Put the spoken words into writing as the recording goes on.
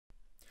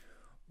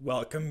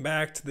Welcome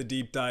back to the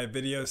deep dive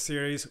video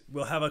series.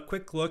 We'll have a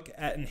quick look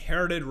at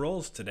inherited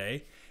roles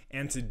today.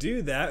 And to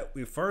do that,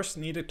 we first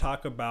need to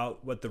talk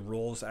about what the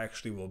roles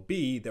actually will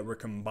be that we're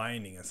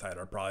combining inside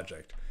our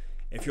project.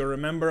 If you'll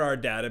remember our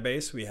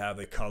database, we have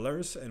the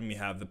colors and we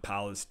have the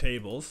palettes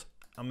tables.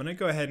 I'm going to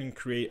go ahead and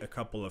create a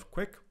couple of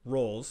quick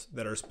roles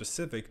that are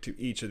specific to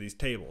each of these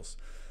tables.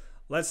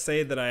 Let's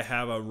say that I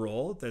have a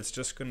role that's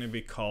just going to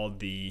be called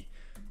the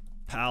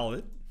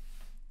palette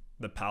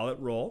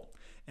role.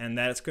 And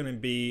that's going to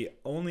be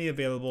only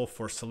available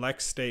for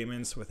select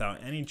statements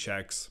without any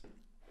checks.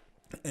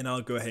 And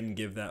I'll go ahead and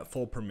give that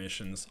full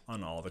permissions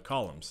on all the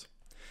columns.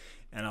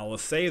 And I will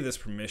save this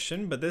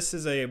permission, but this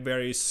is a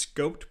very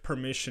scoped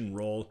permission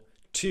role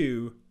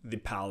to the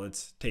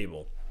palettes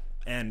table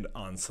and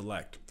on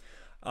select.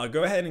 I'll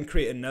go ahead and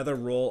create another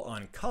role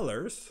on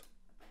colors.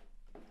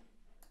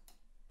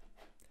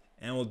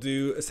 And we'll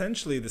do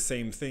essentially the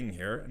same thing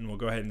here. And we'll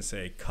go ahead and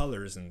say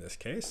colors in this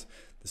case.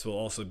 This will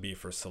also be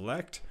for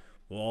select.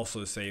 We'll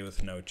also say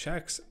with no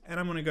checks, and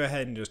I'm going to go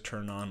ahead and just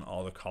turn on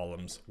all the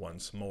columns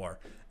once more,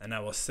 and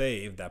I will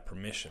save that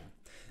permission.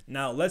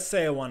 Now, let's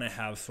say I want to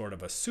have sort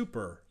of a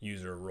super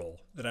user role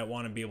that I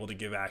want to be able to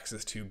give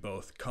access to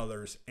both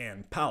colors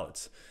and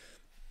palettes.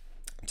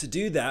 To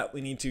do that,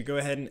 we need to go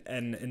ahead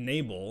and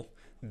enable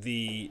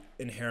the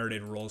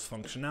inherited roles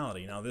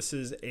functionality. Now, this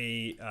is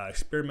a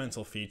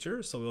experimental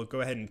feature, so we'll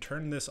go ahead and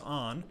turn this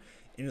on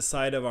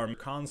inside of our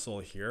console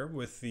here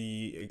with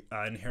the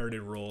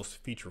inherited roles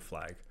feature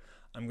flag.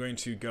 I'm going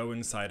to go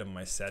inside of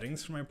my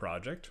settings for my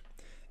project,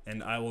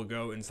 and I will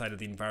go inside of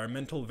the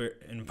environment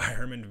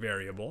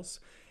variables,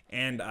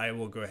 and I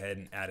will go ahead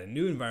and add a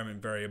new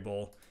environment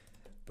variable,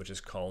 which is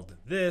called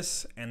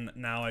this. And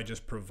now I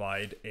just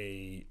provide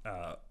a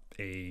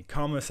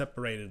comma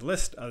separated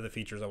list of the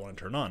features I want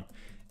to turn on.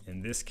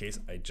 In this case,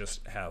 I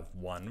just have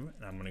one,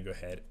 and I'm going to go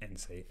ahead and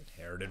say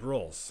inherited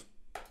roles.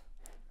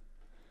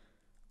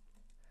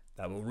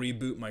 That will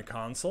reboot my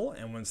console,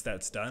 and once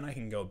that's done, I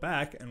can go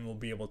back and we'll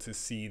be able to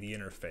see the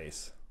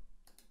interface.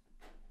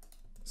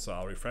 So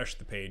I'll refresh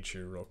the page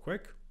here real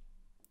quick.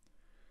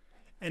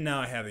 And now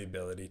I have the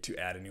ability to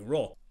add a new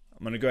role.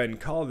 I'm going to go ahead and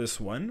call this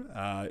one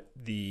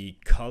the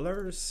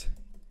colors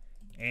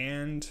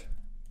and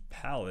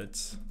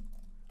palettes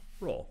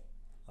role.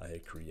 I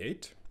hit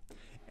create,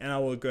 and I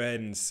will go ahead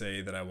and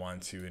say that I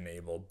want to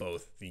enable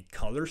both the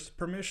colors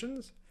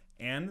permissions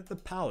and the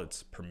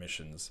palettes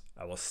permissions.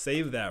 I will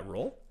save that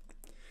role.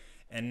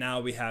 And now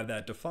we have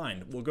that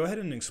defined. We'll go ahead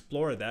and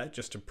explore that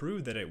just to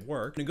prove that it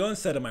worked. I'm going to go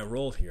inside of my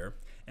role here,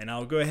 and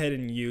I'll go ahead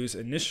and use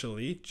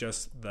initially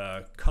just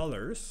the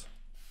colors.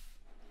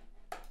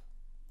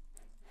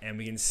 And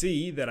we can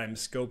see that I'm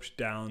scoped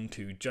down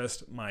to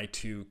just my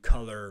two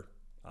color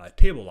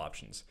table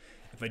options.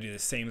 If I do the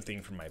same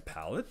thing for my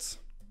palettes,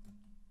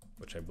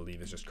 which I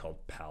believe is just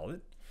called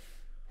palette,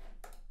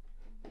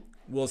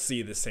 we'll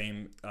see the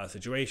same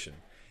situation.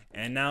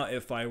 And now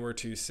if I were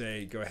to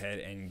say, go ahead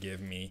and give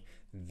me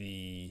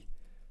the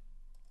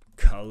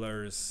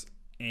colors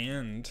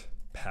and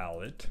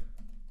palette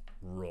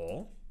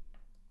role,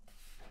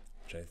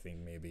 which I think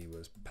maybe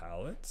was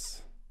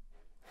palettes.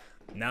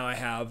 Now I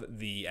have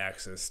the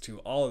access to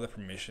all of the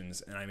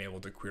permissions, and I'm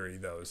able to query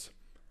those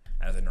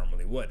as I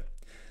normally would.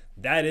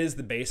 That is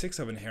the basics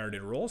of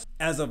inherited roles.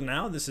 As of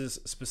now, this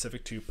is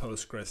specific to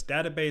Postgres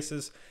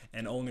databases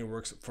and only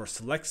works for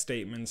select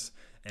statements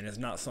and is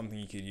not something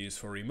you could use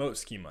for remote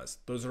schemas.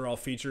 Those are all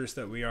features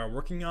that we are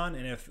working on,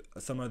 and if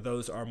some of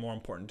those are more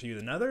important to you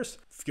than others,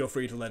 feel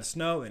free to let us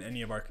know in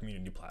any of our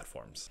community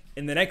platforms.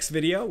 In the next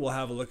video, we'll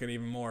have a look at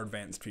even more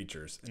advanced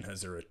features in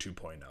Hasura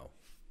 2.0.